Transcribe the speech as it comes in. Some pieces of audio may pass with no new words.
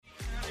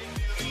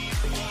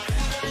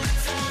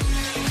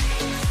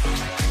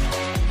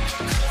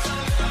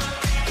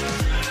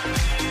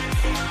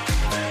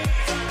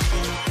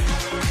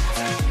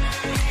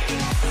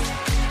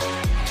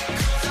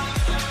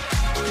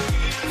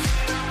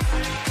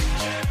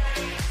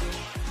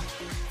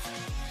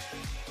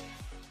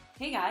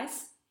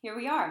guys, here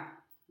we are,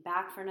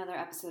 back for another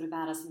episode of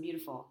Badass and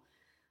Beautiful,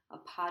 a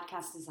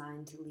podcast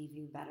designed to leave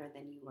you better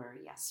than you were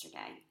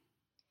yesterday.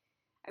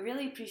 I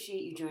really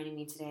appreciate you joining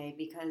me today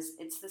because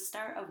it's the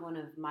start of one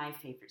of my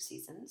favorite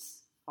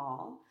seasons,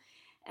 fall,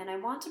 and I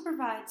want to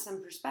provide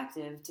some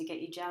perspective to get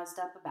you jazzed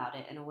up about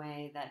it in a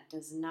way that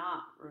does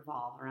not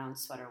revolve around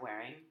sweater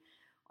wearing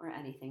or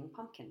anything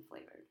pumpkin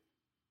flavored.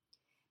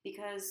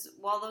 Because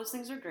while those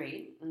things are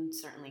great and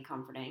certainly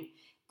comforting,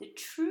 the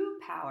true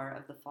power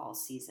of the fall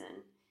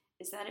season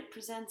is that it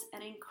presents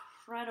an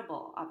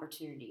incredible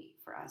opportunity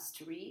for us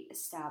to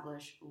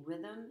re-establish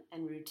rhythm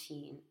and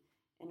routine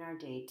in our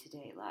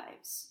day-to-day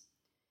lives.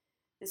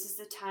 This is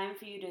the time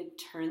for you to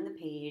turn the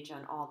page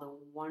on all the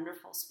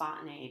wonderful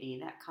spontaneity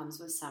that comes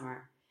with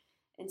summer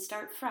and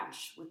start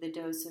fresh with a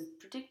dose of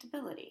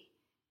predictability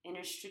in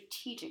a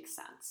strategic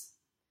sense.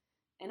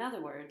 In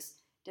other words,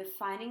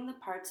 defining the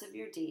parts of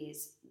your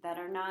days that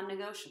are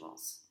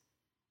non-negotiables,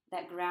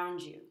 that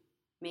ground you,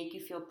 make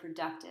you feel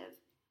productive,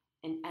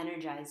 and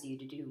energize you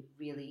to do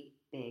really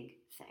big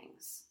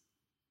things.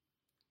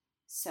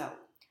 So,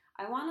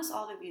 I want us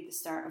all to view the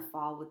start of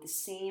fall with the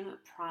same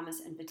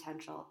promise and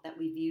potential that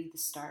we view the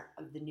start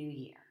of the new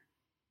year.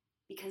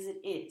 Because it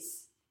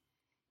is.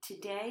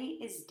 Today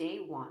is day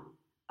one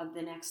of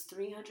the next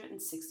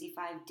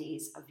 365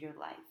 days of your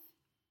life.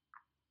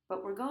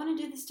 But we're going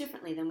to do this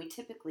differently than we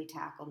typically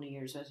tackle New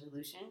Year's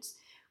resolutions,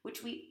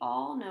 which we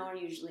all know are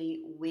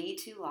usually way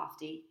too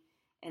lofty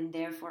and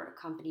therefore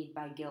accompanied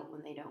by guilt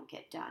when they don't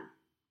get done.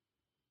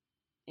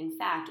 In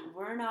fact,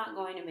 we're not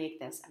going to make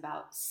this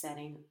about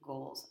setting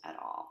goals at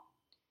all.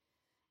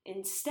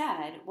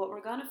 Instead, what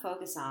we're going to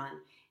focus on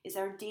is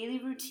our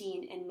daily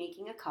routine and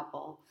making a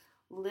couple,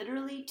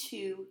 literally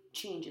 2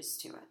 changes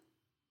to it.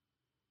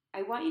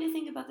 I want you to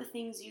think about the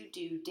things you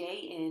do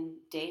day in,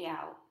 day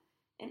out,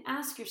 and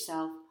ask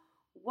yourself,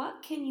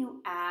 what can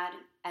you add,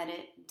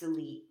 edit,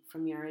 delete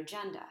from your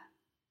agenda?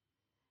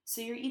 So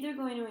you're either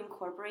going to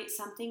incorporate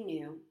something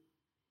new,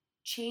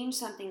 change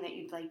something that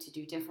you'd like to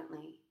do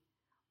differently,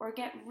 or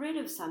get rid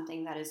of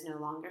something that is no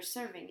longer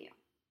serving you.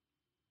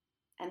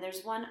 And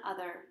there's one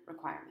other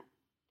requirement.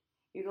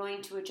 You're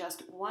going to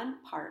adjust one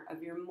part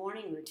of your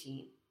morning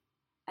routine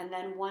and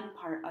then one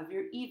part of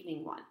your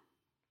evening one,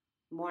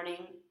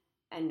 morning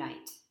and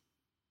night.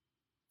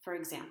 For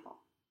example,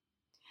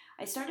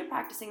 I started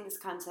practicing this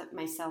concept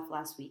myself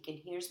last week, and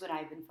here's what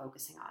I've been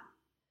focusing on.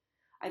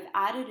 I've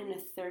added in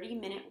a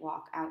 30-minute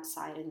walk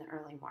outside in the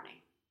early morning.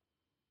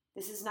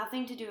 This is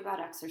nothing to do about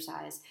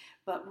exercise,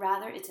 but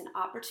rather it's an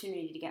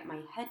opportunity to get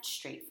my head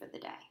straight for the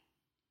day.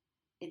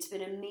 It's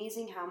been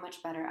amazing how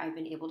much better I've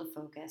been able to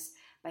focus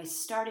by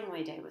starting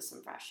my day with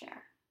some fresh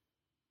air.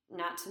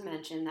 Not to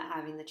mention that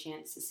having the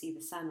chance to see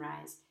the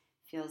sunrise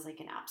feels like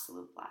an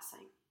absolute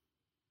blessing.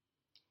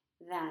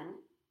 Then,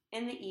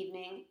 in the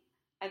evening,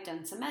 I've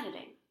done some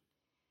editing.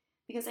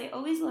 Because I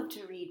always love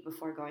to read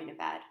before going to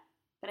bed,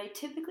 but I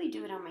typically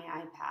do it on my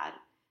iPad,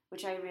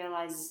 which I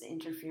realize is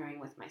interfering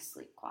with my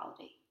sleep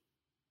quality.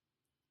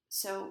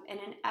 So, in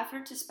an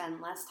effort to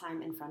spend less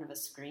time in front of a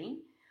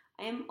screen,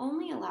 I am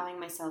only allowing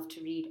myself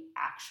to read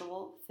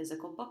actual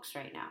physical books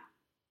right now,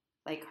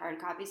 like hard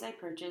copies I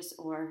purchase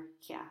or,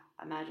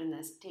 imagine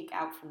this, take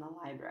out from the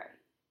library.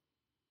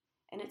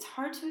 And it's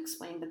hard to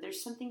explain, but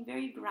there's something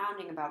very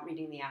grounding about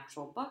reading the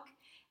actual book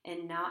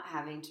and not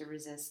having to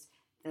resist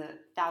the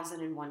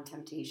 1,001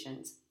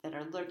 temptations that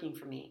are lurking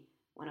for me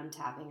when I'm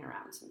tapping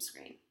around some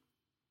screen.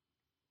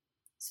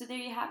 So there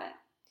you have it.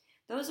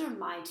 Those are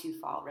my 2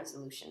 fall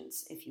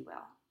resolutions, if you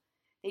will.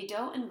 They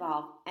don't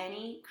involve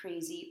any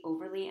crazy,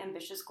 overly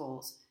ambitious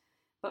goals,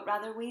 but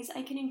rather ways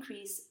I can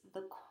increase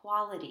the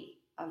quality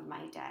of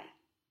my day.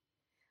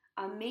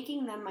 I'm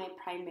making them my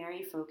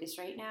primary focus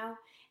right now,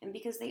 and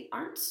because they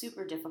aren't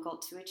super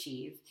difficult to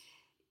achieve,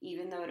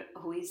 even though it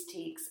always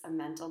takes a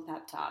mental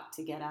pep talk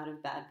to get out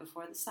of bed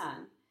before the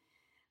sun,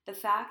 the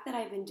fact that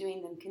I've been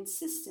doing them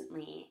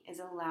consistently is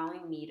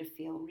allowing me to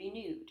feel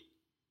renewed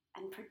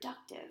and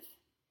productive.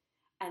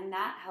 And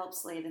that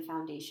helps lay the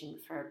foundation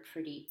for a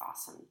pretty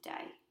awesome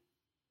day.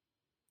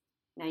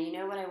 Now you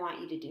know what I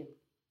want you to do.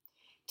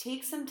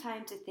 Take some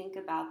time to think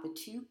about the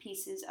 2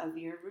 pieces of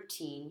your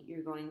routine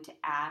you're going to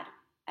add,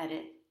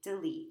 edit,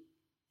 delete.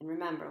 And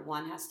remember,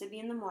 one has to be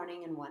in the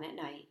morning and one at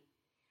night.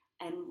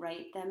 And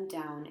write them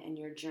down in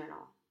your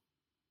journal.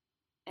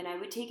 And I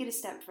would take it a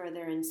step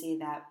further and say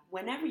that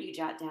whenever you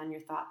jot down your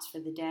thoughts for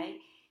the day,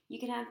 you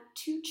can have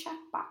 2 check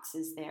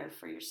boxes there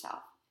for yourself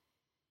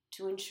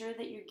to ensure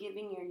that you're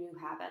giving your new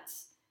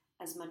habits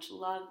as much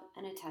love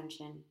and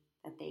attention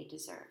that they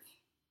deserve.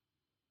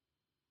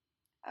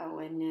 Oh,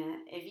 and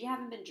if you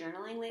haven't been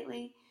journaling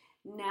lately,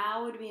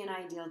 now would be an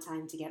ideal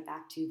time to get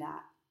back to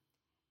that.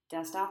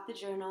 Dust off the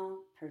journal,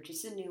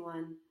 purchase a new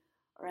one,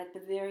 or at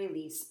the very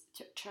least,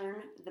 turn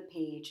the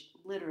page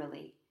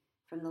literally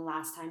from the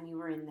last time you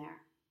were in there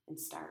and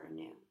start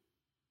anew.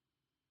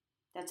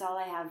 That's all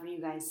I have for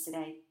you guys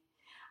today.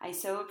 I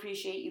so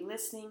appreciate you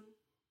listening,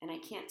 and I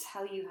can't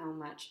tell you how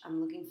much I'm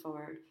looking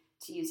forward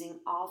to using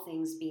all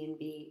things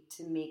B&B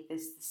to make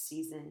this the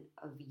season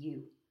of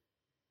you.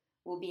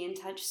 We'll be in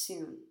touch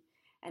soon.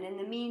 And in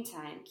the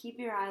meantime, keep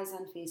your eyes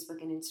on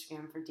Facebook and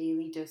Instagram for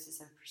daily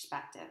doses of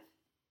perspective.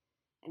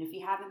 And if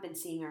you haven't been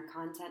seeing our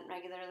content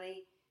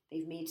regularly,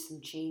 they've made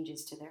some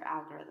changes to their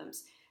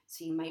algorithms,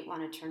 so you might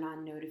want to turn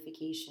on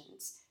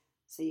notifications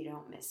so you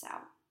don't miss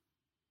out.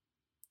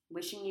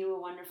 Wishing you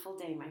a wonderful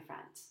day, my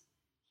friends.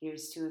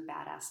 Here's to a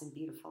badass and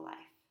beautiful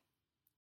life.